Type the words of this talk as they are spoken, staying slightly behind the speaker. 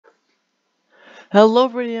Hello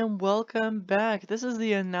everybody and welcome back. This is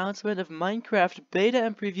the announcement of Minecraft Beta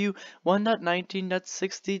and Preview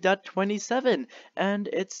 1.19.60.27 and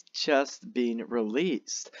it's just been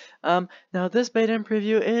released. Now this beta and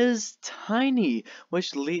preview is tiny,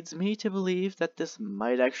 which leads me to believe that this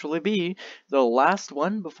might actually be the last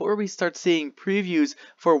one before we start seeing previews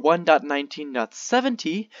for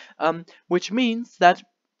 1.19.70, which means that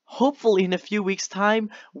hopefully in a few weeks' time,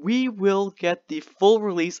 we will get the full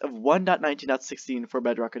release of 1.19.16 for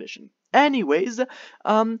Bedrock Edition. Anyways,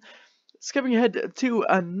 skipping ahead to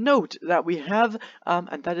a note that we have,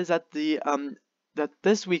 and that is that that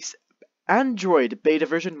this week's Android beta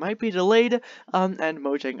version might be delayed, and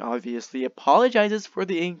Mojang obviously apologizes for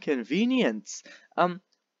the inconvenience.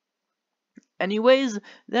 Anyways,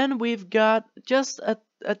 then we've got just a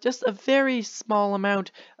very small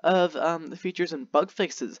amount of features and bug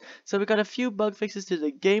fixes. So we've got a few bug fixes to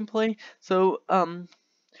the gameplay. So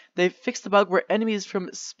they fixed the bug where enemies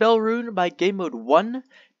from Spell Rune by Game Mode 1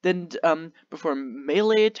 didn't perform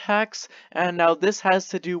melee attacks, and now this has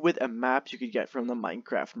to do with a map you could get from the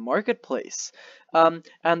Minecraft Marketplace. And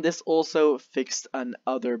this also fixed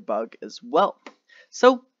another bug as well.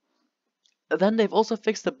 So then they've also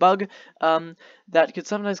fixed a bug that could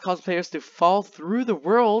sometimes cause players to fall through the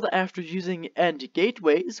world after using end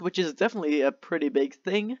gateways, which is definitely a pretty big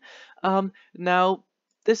thing. Now,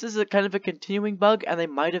 this is a kind of a continuing bug, and they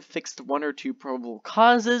might have fixed one or two probable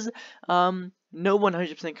causes. No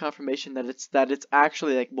 100% confirmation that it's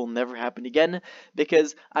actually like will never happen again,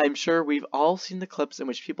 because I'm sure we've all seen the clips in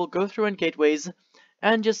which people go through end gateways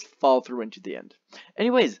and just fall through into the end.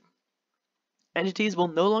 Anyways, entities will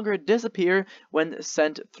no longer disappear when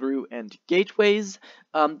sent through end gateways.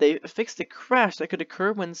 They fixed a crash that could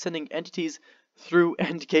occur when sending entities through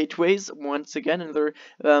end gateways. Once again, another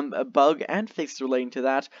a bug and fix relating to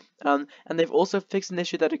that. And they've also fixed an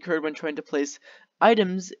issue that occurred when trying to place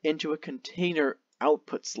items into a container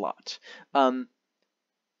output slot.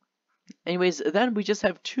 Anyways, then we just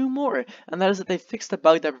have two more, and that is that they fixed a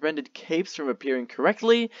bug that prevented capes from appearing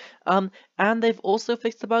correctly, and they've also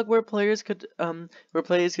fixed a bug where players could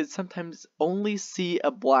sometimes only see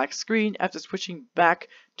a black screen after switching back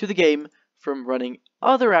to the game from running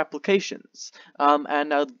other applications. And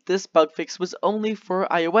now this bug fix was only for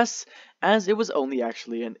iOS, as it was only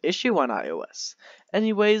actually an issue on iOS.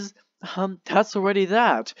 Anyways, that's already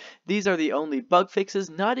that. These are the only bug fixes,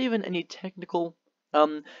 not even any technical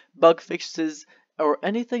bug fixes or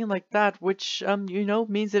anything like that, which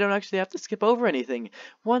means they don't actually have to skip over anything.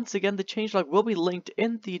 Once again, the changelog will be linked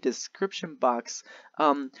in the description box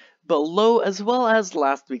below, as well as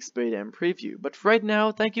last week's beta and preview. But for right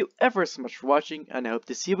now, thank you ever so much for watching, and I hope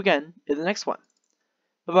to see you again in the next one.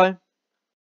 Bye bye.